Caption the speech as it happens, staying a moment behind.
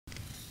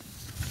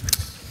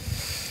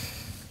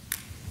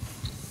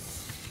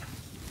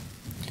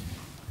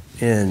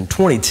In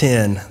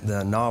 2010,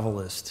 the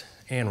novelist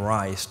Anne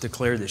Rice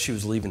declared that she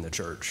was leaving the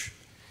church.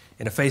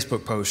 In a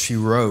Facebook post, she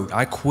wrote,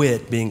 "I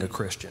quit being a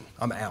Christian.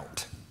 I'm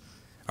out.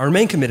 I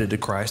remain committed to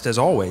Christ as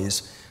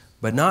always,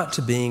 but not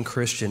to being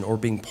Christian or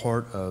being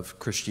part of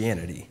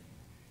Christianity.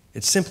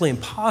 It's simply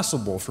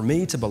impossible for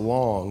me to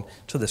belong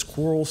to this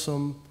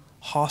quarrelsome,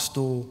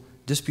 hostile,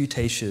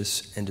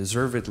 disputatious, and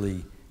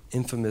deservedly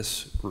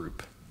infamous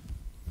group."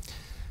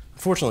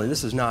 Unfortunately,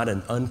 this is not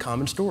an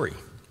uncommon story.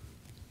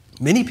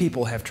 Many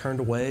people have turned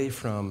away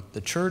from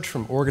the church,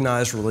 from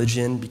organized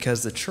religion,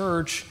 because the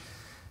church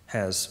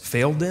has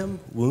failed them,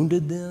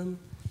 wounded them,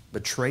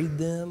 betrayed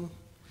them,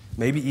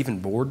 maybe even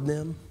bored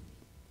them.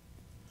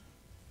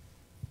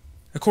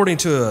 According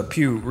to a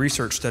Pew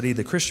Research study,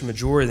 the Christian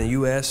majority in the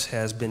U.S.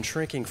 has been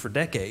shrinking for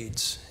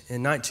decades.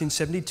 In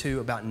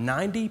 1972, about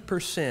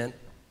 90%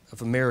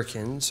 of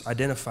Americans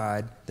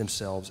identified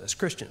themselves as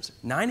Christians.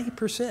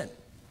 90%.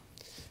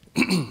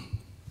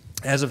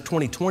 As of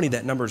 2020,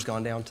 that number has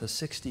gone down to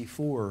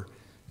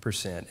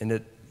 64%.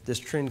 And this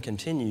trend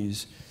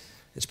continues.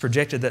 It's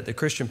projected that the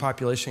Christian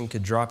population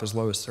could drop as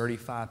low as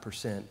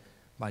 35%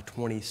 by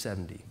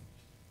 2070.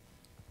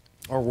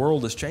 Our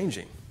world is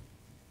changing.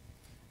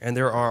 And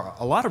there are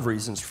a lot of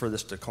reasons for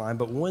this decline,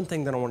 but one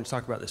thing that I want to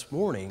talk about this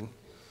morning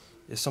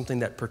is something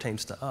that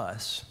pertains to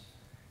us,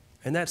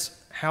 and that's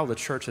how the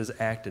church has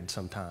acted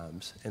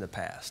sometimes in the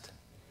past,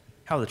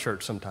 how the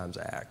church sometimes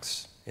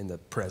acts in the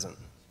present.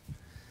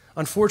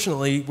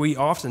 Unfortunately, we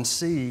often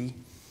see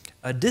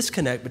a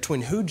disconnect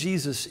between who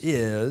Jesus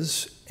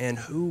is and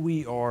who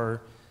we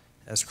are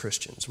as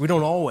Christians. We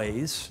don't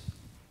always,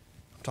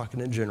 I'm talking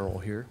in general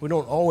here, we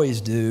don't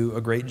always do a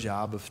great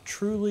job of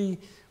truly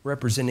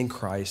representing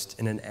Christ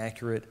in an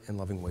accurate and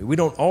loving way. We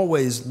don't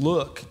always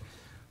look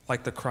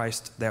like the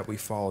Christ that we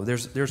follow.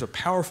 There's a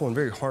powerful and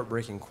very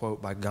heartbreaking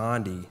quote by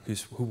Gandhi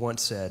who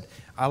once said,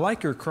 "I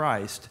like your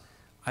Christ,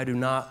 I do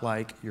not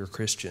like your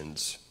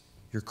Christians.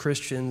 Your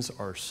Christians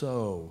are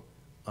so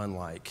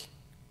unlike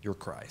your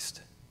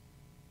Christ."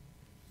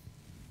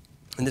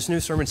 In this new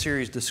sermon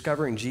series,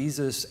 Discovering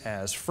Jesus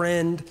as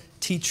Friend,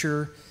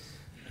 Teacher,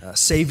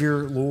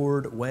 Savior,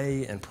 Lord,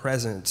 Way, and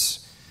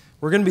Presence,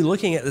 we're going to be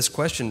looking at this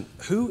question: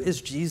 who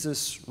is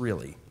Jesus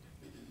really?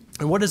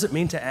 And what does it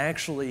mean to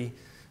actually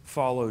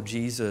follow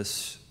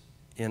Jesus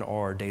in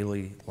our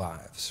daily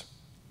lives?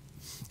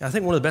 And I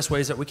think one of the best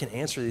ways that we can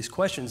answer these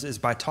questions is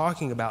by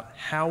talking about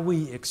how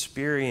we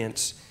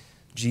experience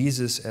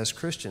Jesus as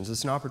Christians.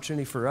 It's an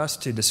opportunity for us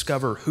to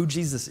discover who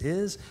Jesus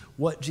is,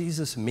 what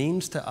Jesus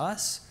means to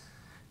us,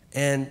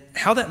 and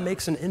how that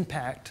makes an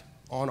impact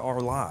on our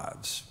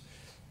lives.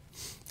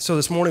 So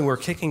this morning we're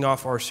kicking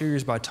off our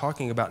series by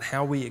talking about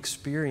how we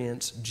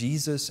experience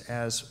Jesus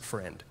as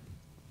friend.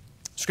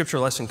 Scripture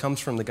lesson comes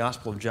from the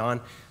Gospel of John,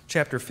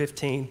 chapter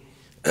 15,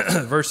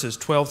 verses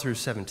 12 through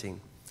 17.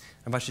 I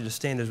invite you to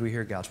stand as we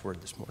hear God's word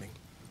this morning.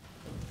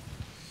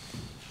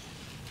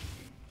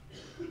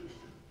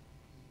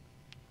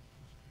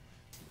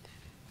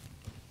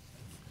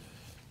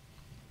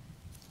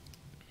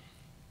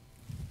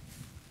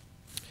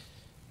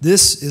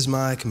 "This is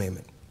my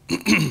commandment.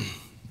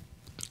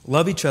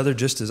 Love each other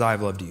just as I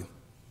have loved you.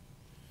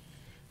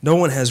 No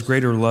one has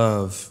greater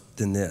love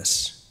than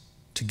this,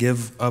 to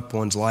give up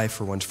one's life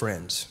for one's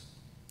friends.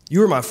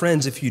 You are my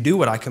friends if you do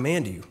what I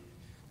command you.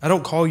 I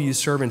don't call you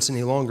servants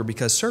any longer,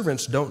 because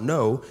servants don't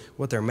know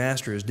what their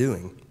master is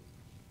doing.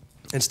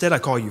 Instead, I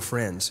call you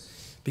friends,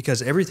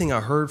 because everything I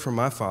heard from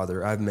my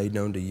Father I have made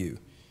known to you.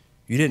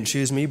 You didn't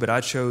choose me, but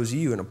I chose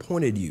you and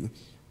appointed you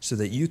so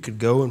that you could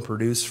go and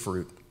produce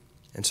fruit,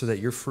 and so that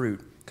your fruit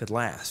could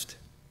last.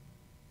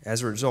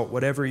 As a result,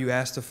 whatever you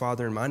ask the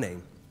Father in my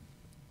name,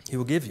 he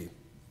will give you.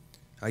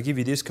 I give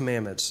you these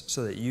commandments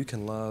so that you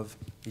can love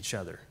each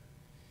other."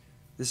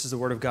 This is the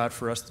word of God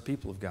for us, the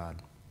people of God.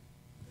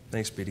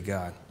 Thanks be to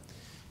God.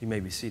 You may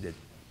be seated.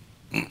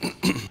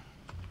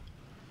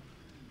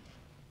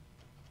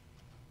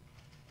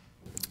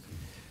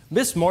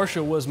 Miss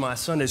Marcia was my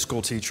Sunday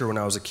school teacher when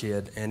I was a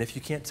kid, and if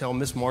you can't tell,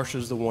 Miss Marcia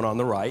is the one on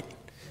the right.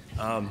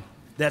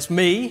 That's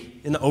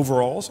me in the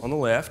overalls on the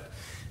left.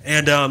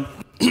 And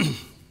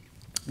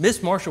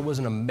Miss Marcia was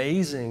an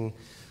amazing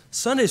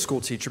Sunday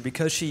school teacher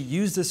because she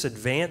used this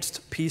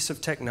advanced piece of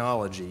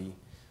technology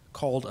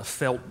called a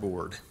felt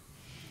board.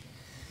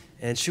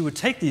 And she would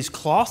take these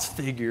cloth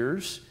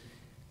figures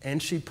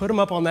and she'd put them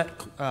up on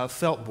that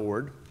felt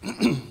board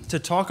to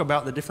talk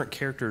about the different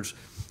characters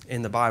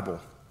in the Bible.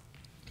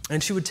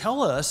 And she would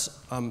tell us,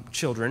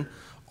 children,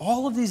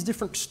 all of these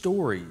different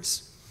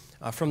stories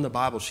from the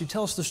Bible. She'd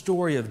tell us the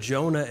story of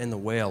Jonah and the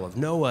whale, of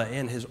Noah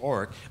and his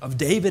ark, of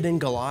David and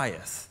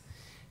Goliath.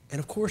 And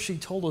of course, she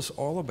told us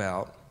all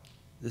about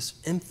this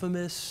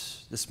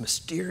infamous, this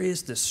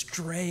mysterious, this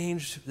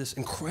strange, this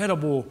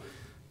incredible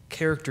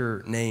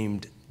character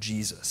named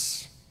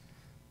Jesus.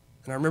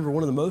 And I remember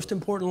one of the most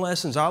important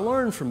lessons I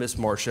learned from Miss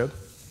Marcia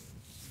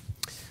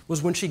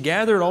was when she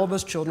gathered all of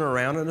us children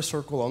around in a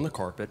circle on the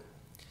carpet,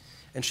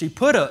 and she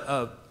put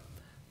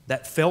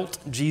that felt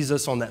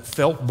Jesus on that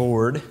felt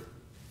board,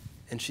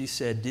 and she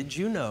said, "Did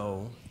you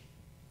know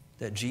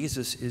that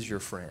Jesus is your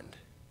friend.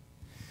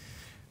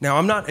 Now,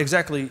 I'm not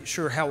exactly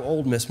sure how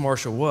old Miss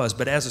Marcia was,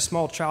 but as a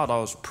small child, I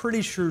was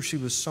pretty sure she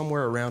was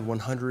somewhere around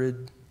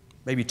 100,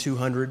 maybe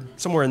 200,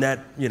 somewhere in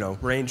that,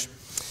 range.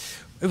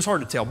 It was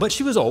hard to tell, but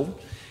she was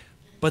old.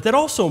 But that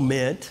also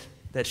meant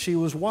that she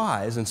was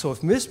wise. And so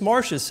if Miss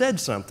Marcia said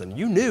something,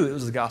 you knew it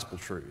was the gospel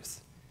truth.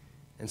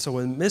 And so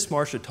when Miss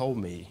Marcia told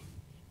me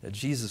that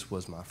Jesus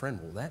was my friend,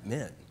 well, that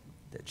meant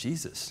that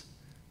Jesus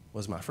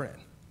was my friend.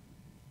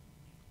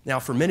 Now,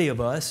 for many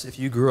of us, if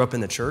you grew up in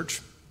the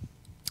church,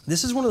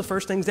 this is one of the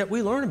first things that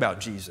we learn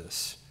about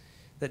Jesus,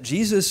 that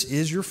Jesus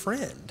is your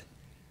friend.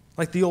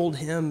 Like the old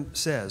hymn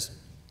says,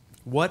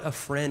 what a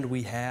friend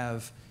we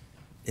have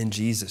in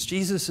Jesus.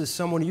 Jesus is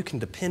someone you can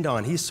depend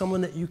on. He's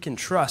someone that you can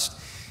trust.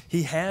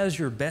 He has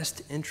your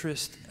best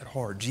interest at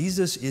heart.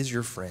 Jesus is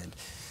your friend.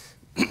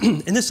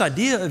 And this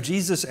idea of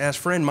Jesus as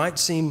friend might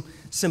seem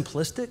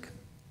simplistic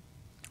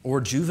or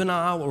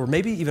juvenile or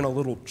maybe even a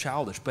little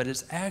childish, but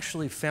it's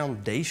actually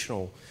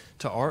foundational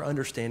to our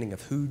understanding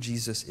of who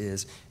Jesus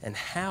is and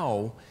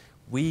how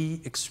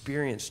we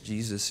experience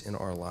Jesus in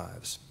our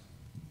lives.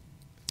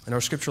 In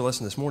our scripture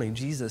lesson this morning,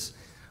 Jesus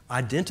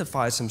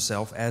identifies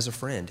himself as a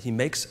friend. He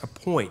makes a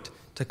point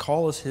to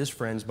call us his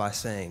friends by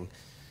saying,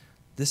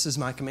 "This is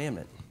my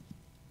commandment.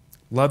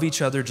 Love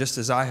each other just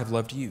as I have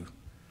loved you.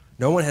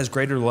 No one has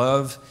greater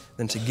love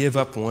than to give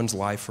up one's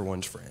life for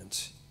one's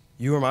friends.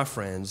 You are my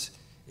friends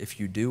if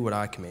you do what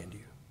I command you."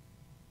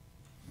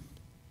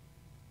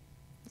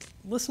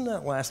 Listen to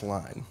that last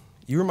line.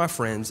 You are my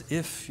friends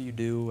if you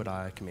do what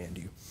I command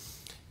you.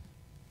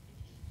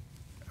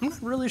 I'm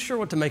not really sure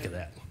what to make of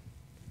that.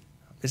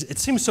 It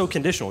seems so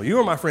conditional. You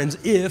are my friends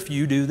if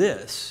you do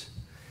this.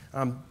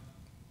 That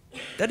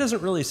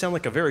doesn't really sound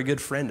like a very good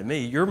friend to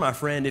me. You're my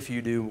friend if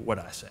you do what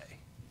I say.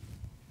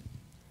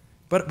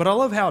 But I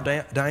love how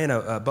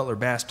Diana Butler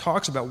Bass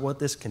talks about what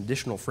this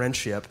conditional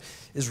friendship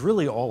is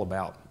really all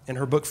about. In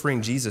her book,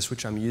 Freeing Jesus,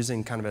 which I'm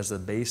using kind of as the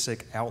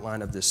basic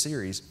outline of this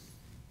series,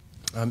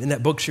 in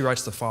that book she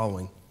writes the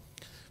following: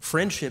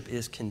 friendship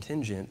is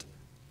contingent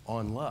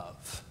on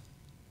love.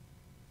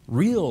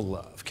 Real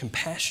love,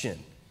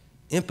 compassion,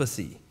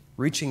 empathy,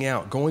 reaching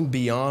out, going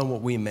beyond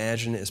what we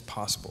imagine is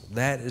possible.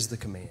 That is the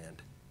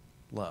command,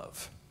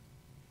 love.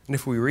 And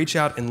if we reach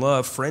out in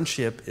love,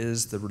 friendship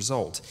is the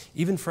result.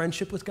 Even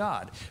friendship with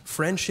God.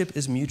 Friendship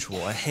is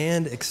mutual, a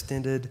hand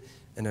extended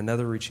and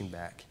another reaching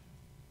back.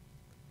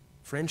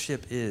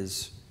 Friendship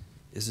is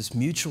this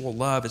mutual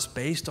love. It's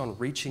based on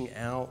reaching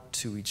out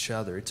to each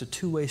other. It's a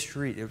two-way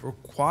street. It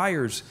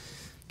requires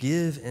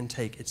give and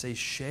take. It's a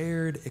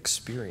shared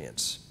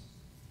experience.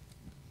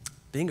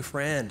 Being a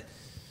friend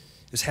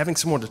is having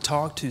someone to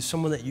talk to,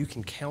 someone that you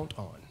can count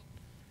on,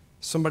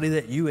 somebody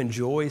that you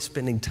enjoy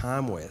spending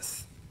time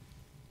with.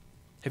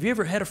 Have you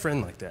ever had a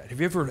friend like that? Have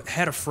you ever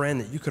had a friend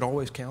that you could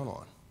always count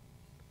on?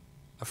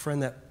 A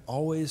friend that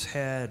always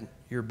had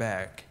your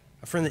back,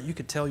 a friend that you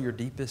could tell your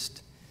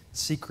deepest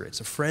secrets,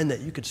 a friend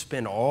that you could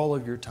spend all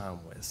of your time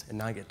with and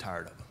not get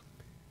tired of them.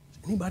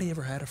 Has anybody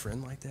ever had a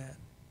friend like that?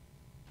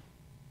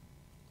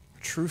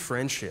 True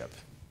friendship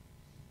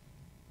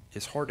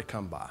is hard to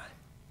come by,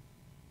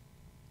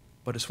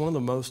 but it's one of the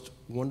most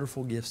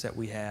wonderful gifts that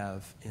we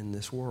have in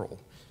this world.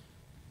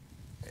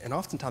 And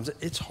oftentimes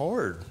it's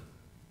hard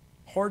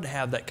to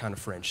have that kind of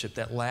friendship,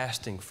 that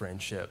lasting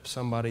friendship,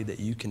 somebody that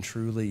you can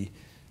truly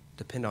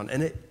depend on.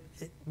 And it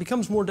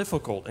becomes more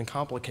difficult and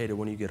complicated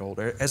when you get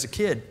older. As a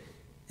kid,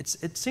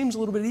 it seems a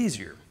little bit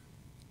easier.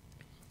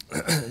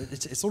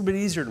 It's a little bit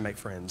easier to make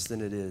friends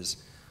than it is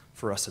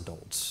for us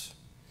adults.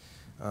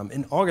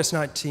 In August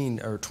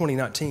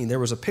 2019, there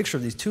was a picture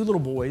of these two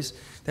little boys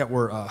that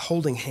were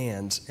holding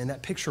hands, and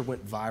that picture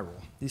went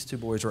viral. These two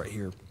boys right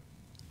here.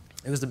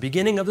 It was the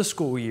beginning of the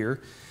school year,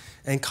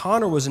 and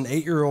Connor was an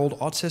 8-year-old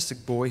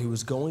autistic boy who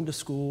was going to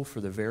school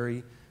for the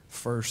very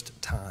first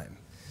time.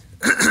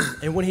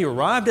 And when he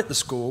arrived at the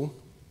school,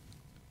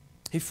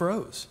 he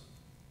froze.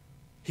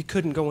 He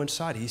couldn't go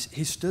inside.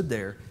 He stood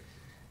there,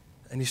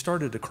 and he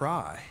started to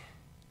cry.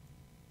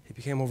 He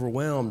became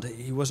overwhelmed.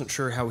 He wasn't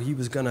sure how he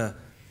was going to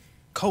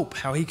cope,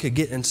 how he could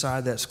get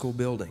inside that school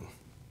building.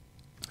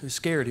 He was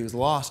scared. He was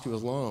lost. He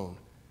was alone.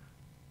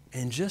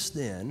 And just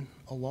then,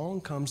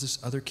 along comes this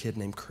other kid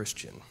named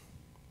Christian,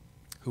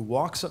 who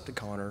walks up to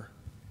Connor,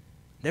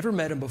 never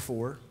met him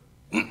before,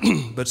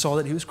 but saw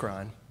that he was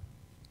crying.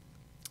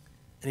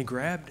 And he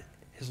grabbed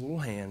his little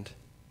hand,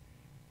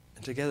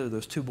 and together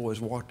those two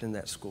boys walked in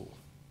that school.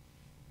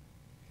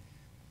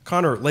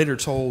 Connor later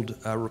told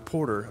a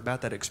reporter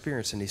about that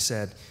experience, and he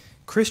said,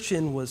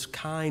 "Christian was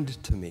kind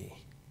to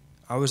me.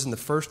 I was in the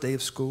first day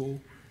of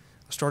school.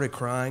 I started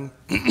crying.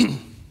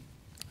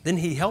 Then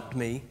he helped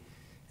me,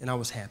 and I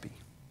was happy."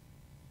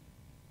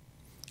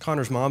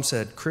 Connor's mom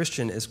said,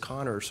 "Christian is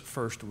Connor's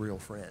first real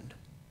friend."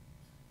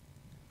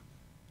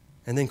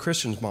 And then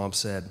Christian's mom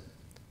said,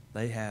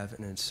 "They have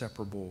an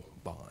inseparable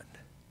bond."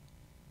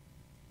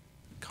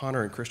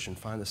 Connor and Christian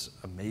find this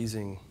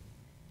amazing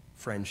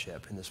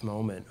friendship in this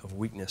moment of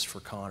weakness for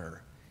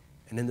Connor,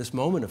 and in this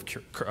moment of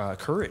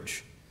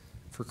courage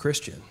for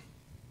Christian.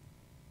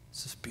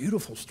 It's this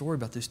beautiful story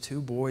about these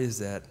two boys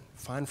that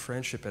find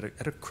friendship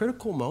at a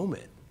critical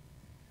moment.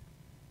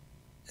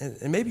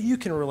 And maybe you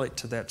can relate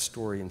to that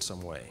story in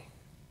some way.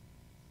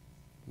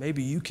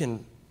 Maybe you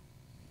can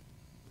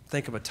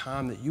think of a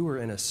time that you were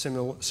in a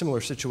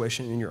similar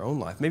situation in your own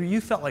life. Maybe you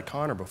felt like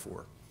Connor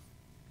before.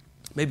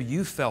 Maybe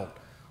you felt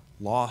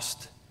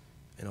lost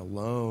and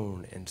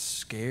alone and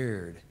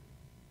scared.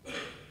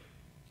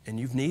 And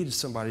you've needed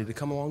somebody to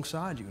come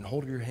alongside you and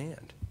hold your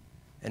hand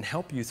and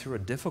help you through a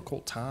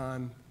difficult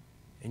time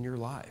in your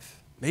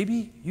life.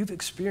 Maybe you've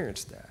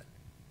experienced that.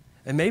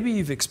 And maybe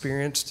you've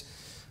experienced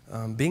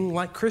being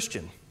like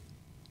Christian.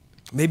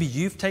 Maybe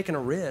you've taken a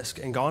risk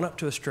and gone up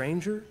to a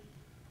stranger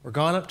or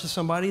gone up to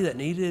somebody that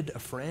needed a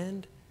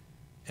friend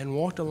and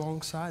walked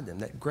alongside them,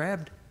 that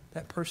grabbed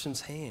that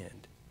person's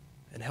hand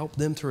and helped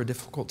them through a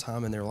difficult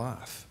time in their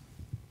life.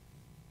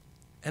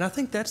 And I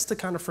think that's the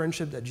kind of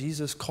friendship that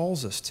Jesus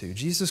calls us to.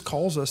 Jesus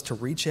calls us to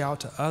reach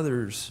out to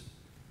others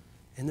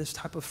in this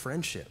type of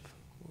friendship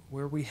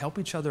where we help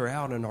each other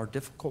out in our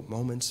difficult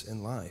moments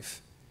in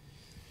life.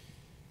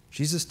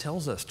 Jesus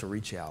tells us to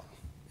reach out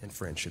in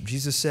friendship.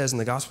 Jesus says in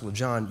the Gospel of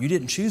John, "You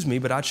didn't choose me,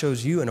 but I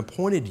chose you and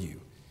appointed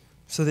you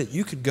so that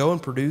you could go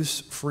and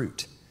produce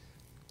fruit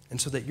and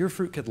so that your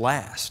fruit could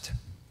last.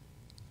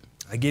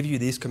 I give you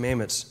these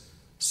commandments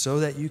so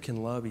that you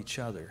can love each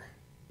other."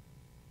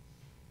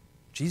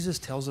 Jesus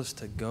tells us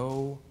to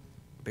go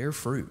bear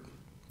fruit,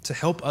 to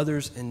help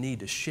others in need,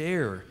 to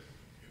share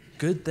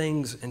good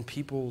things in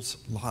people's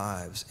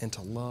lives, and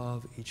to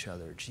love each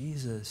other.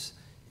 Jesus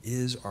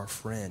is our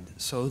friend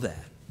so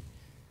that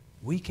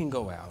we can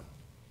go out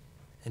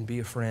and be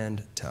a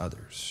friend to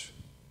others.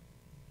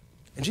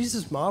 And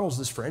Jesus models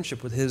this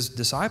friendship with his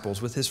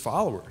disciples, with his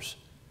followers.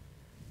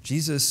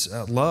 Jesus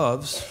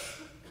loves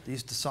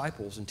these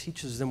disciples and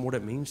teaches them what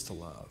it means to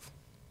love.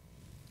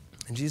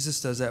 And Jesus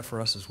does that for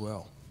us as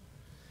well.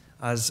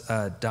 As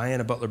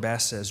Diana Butler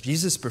Bass says,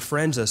 Jesus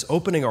befriends us,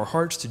 opening our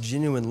hearts to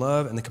genuine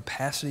love and the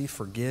capacity to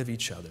forgive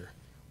each other,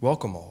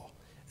 welcome all,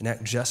 and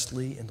act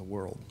justly in the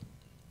world.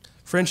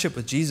 Friendship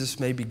with Jesus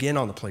may begin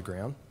on the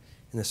playground,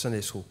 in the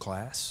Sunday school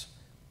class,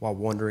 while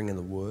wandering in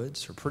the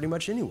woods, or pretty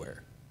much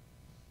anywhere.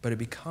 But it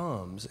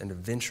becomes an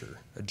adventure,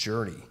 a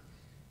journey,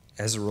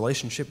 as the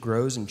relationship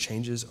grows and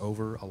changes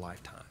over a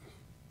lifetime.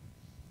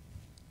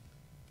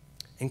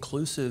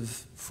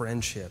 Inclusive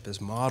friendship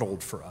is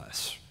modeled for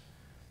us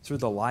through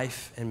the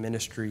life and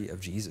ministry of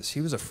Jesus.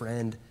 He was a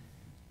friend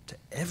to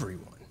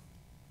everyone.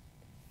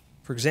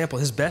 For example,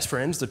 his best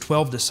friends, the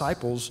 12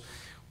 disciples,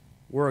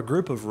 were a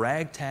group of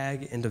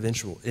ragtag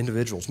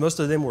individuals. Most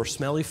of them were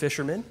smelly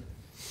fishermen.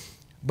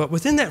 But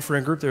within that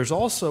friend group, there's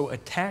also a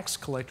tax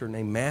collector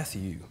named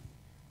Matthew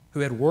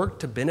who had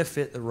worked to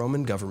benefit the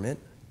Roman government.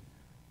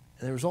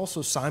 And there was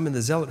also Simon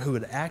the Zealot who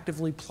had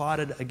actively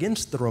plotted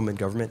against the Roman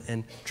government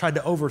and tried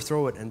to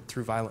overthrow it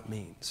through violent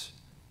means.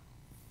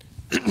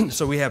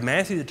 So we have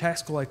Matthew the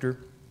tax collector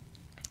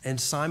and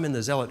Simon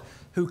the Zealot,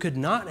 who could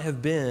not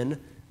have been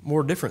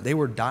more different. They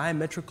were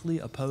diametrically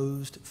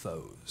opposed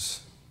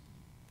foes.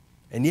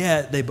 And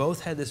yet, they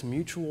both had this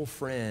mutual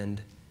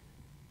friend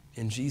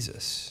in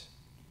Jesus.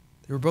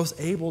 They were both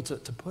able to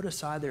put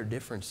aside their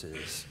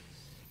differences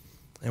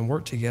and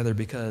work together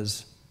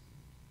because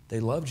they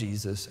loved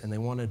Jesus and they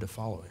wanted to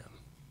follow him.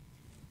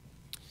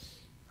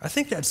 I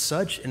think that's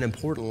such an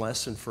important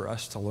lesson for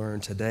us to learn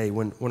today.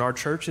 When our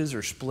churches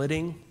are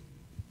splitting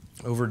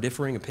over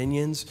differing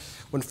opinions,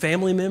 when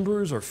family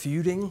members are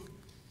feuding,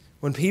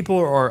 when people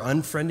are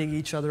unfriending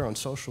each other on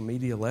social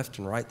media left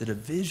and right, the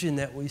division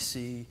that we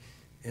see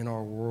in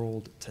our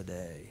world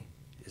today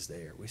is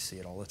there. We see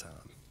it all the time.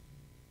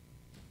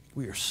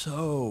 We are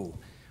so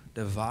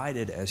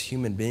divided as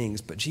human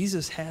beings, but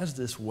Jesus has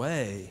this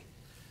way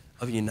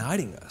of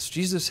uniting us.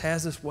 Jesus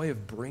has this way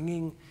of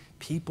bringing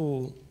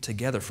people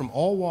together from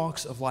all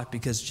walks of life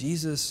because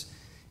Jesus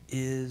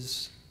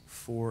is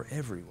for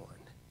everyone.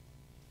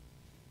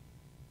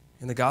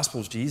 In the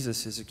Gospels,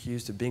 Jesus is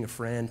accused of being a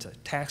friend to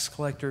tax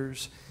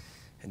collectors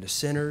and to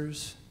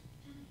sinners.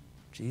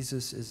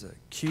 Jesus is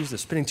accused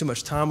of spending too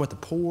much time with the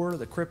poor,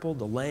 the crippled,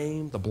 the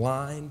lame, the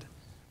blind.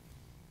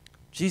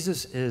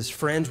 Jesus is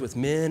friends with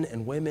men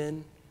and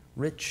women,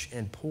 rich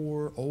and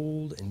poor,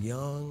 old and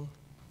young.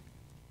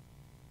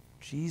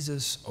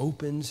 Jesus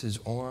opens his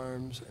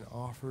arms and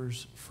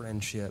offers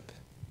friendship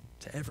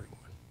to everyone,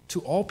 to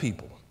all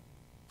people,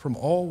 from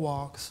all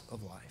walks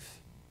of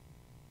life.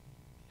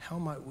 How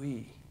might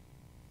we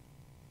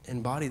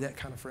embody that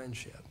kind of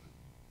friendship?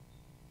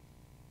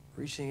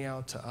 Reaching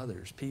out to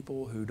others,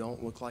 people who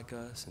don't look like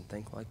us and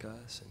think like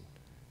us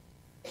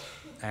and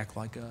act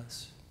like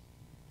us,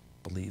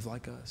 believe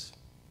like us.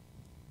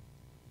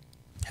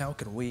 How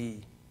can we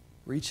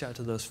reach out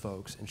to those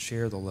folks and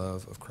share the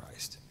love of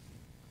Christ?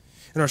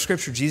 In our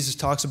scripture, Jesus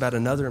talks about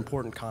another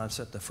important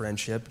concept of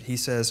friendship. He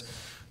says,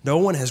 "No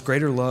one has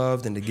greater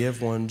love than to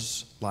give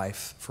one's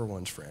life for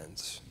one's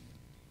friends."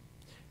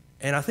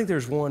 And I think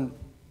there's one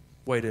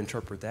way to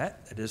interpret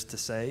that. That is to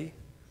say,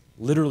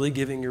 literally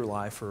giving your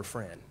life for a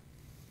friend.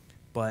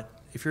 But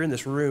if you're in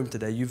this room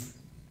today, you've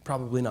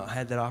probably not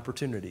had that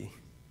opportunity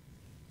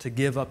to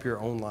give up your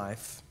own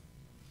life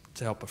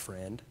to help a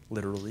friend,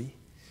 literally.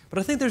 But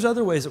I think there's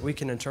other ways that we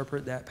can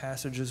interpret that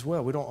passage as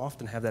well. We don't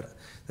often have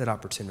that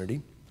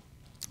opportunity.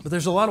 But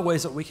there's a lot of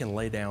ways that we can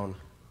lay down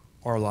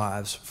our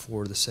lives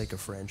for the sake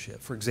of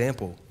friendship. For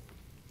example,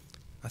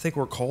 I think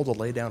we're called to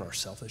lay down our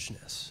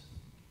selfishness.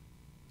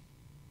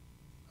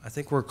 I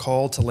think we're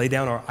called to lay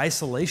down our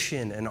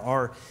isolation and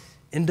our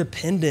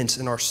independence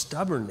and our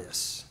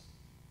stubbornness.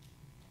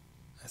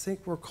 I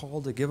think we're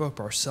called to give up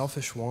our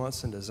selfish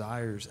wants and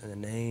desires in the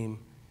name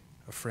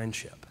of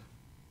friendship.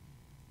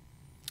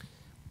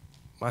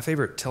 My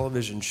favorite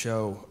television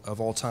show of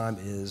all time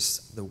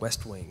is The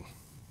West Wing.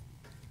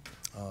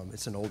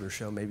 It's an older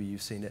show, maybe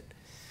you've seen it.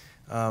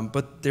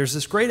 But there's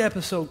this great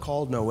episode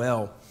called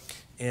Noel.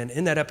 And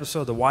in that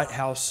episode, the White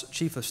House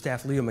Chief of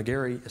Staff, Leo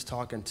McGarry, is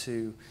talking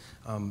to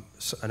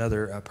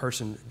another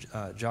person,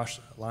 Josh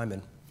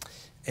Lyman.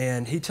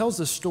 And he tells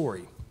this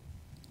story.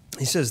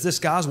 He says, this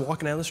guy's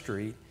walking down the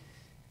street,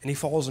 and he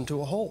falls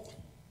into a hole.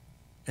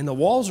 And the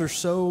walls are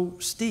so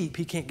steep,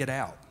 he can't get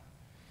out.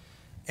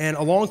 And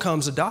along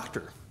comes a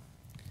doctor.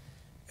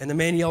 And the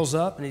man yells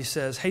up, and he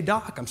says, hey,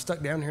 doc, I'm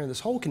stuck down here in this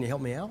hole. Can you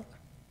help me out?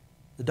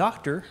 The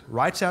doctor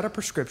writes out a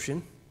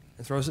prescription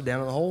and throws it down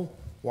in the hole,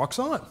 walks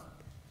on.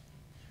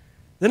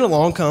 Then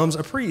along comes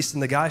a priest,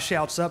 and the guy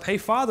shouts up, hey,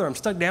 Father, I'm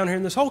stuck down here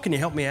in this hole. Can you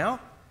help me out?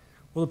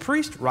 Well, the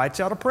priest writes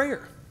out a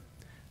prayer,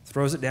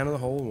 throws it down in the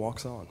hole, and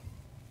walks on.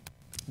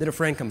 Then a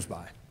friend comes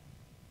by,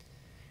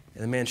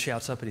 and the man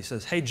shouts up, and he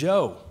says, hey,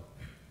 Joe,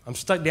 I'm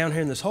stuck down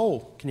here in this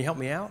hole. Can you help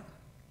me out?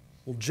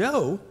 Well,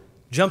 Joe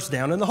jumps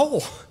down in the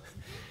hole.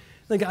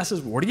 The guy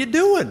says, what are you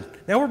doing?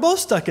 Now we're both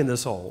stuck in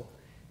this hole.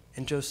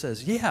 And Joe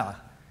says, yeah,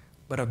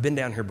 but I've been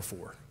down here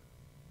before,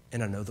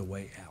 and I know the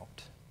way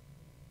out.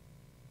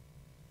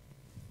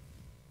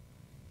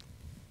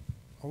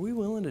 Are we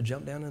willing to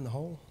jump down in the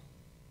hole?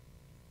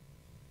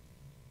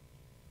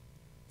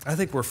 I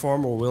think we're far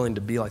more willing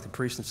to be like the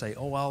priest and say,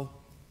 oh, I'll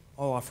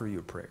offer you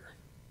a prayer.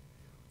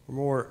 We're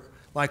more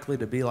likely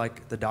to be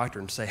like the doctor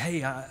and say,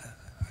 hey,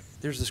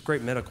 there's this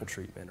great medical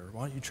treatment, or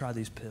why don't you try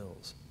these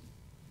pills?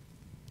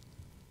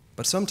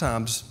 But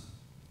sometimes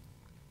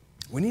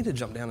we need to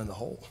jump down in the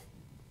hole.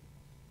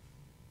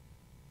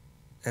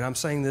 And I'm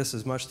saying this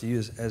as much to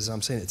you as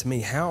I'm saying it to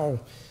me. How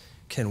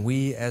can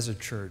we as a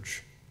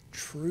church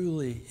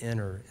truly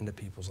enter into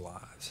people's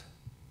lives?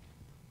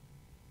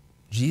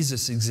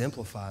 Jesus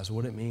exemplifies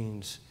what it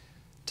means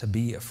to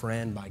be a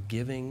friend by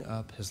giving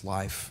up his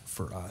life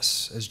for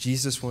us. As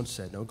Jesus once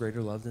said, no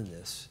greater love than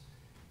this,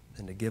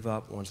 than to give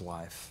up one's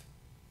life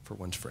for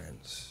one's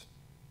friends.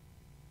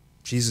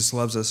 Jesus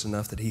loves us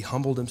enough that he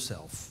humbled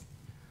himself,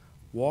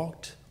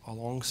 walked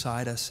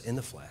alongside us in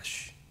the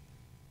flesh.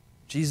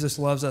 Jesus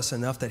loves us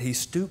enough that he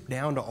stooped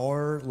down to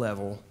our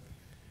level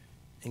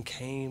and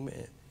came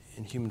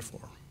in human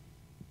form.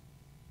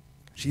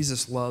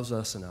 Jesus loves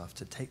us enough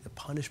to take the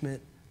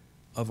punishment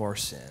of our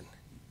sin.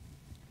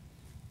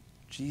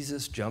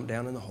 Jesus jumped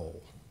down in the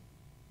hole,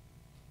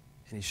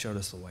 and he showed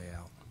us the way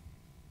out.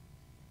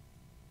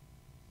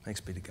 Thanks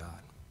be to God.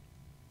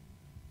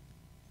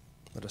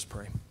 Let us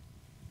pray.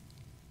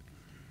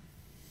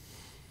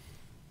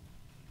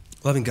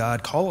 Loving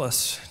God, call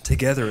us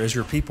together as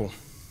your people,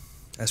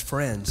 as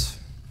friends.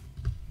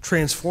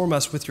 Transform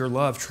us with your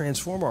love.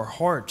 Transform our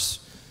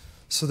hearts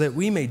so that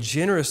we may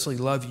generously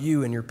love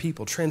you and your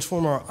people.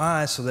 Transform our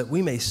eyes so that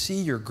we may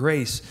see your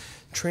grace.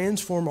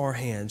 Transform our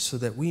hands so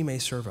that we may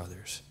serve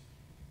others.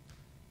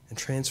 And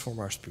transform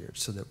our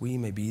spirits so that we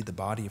may be the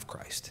body of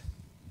Christ.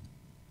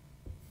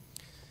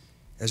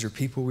 As your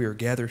people, we are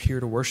gathered here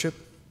to worship,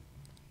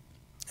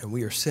 and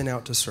we are sent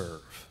out to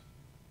serve.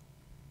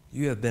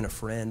 You have been a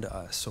friend to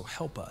us, so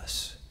help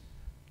us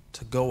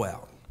to go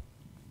out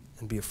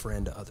and be a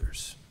friend to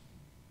others.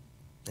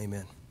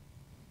 Amen.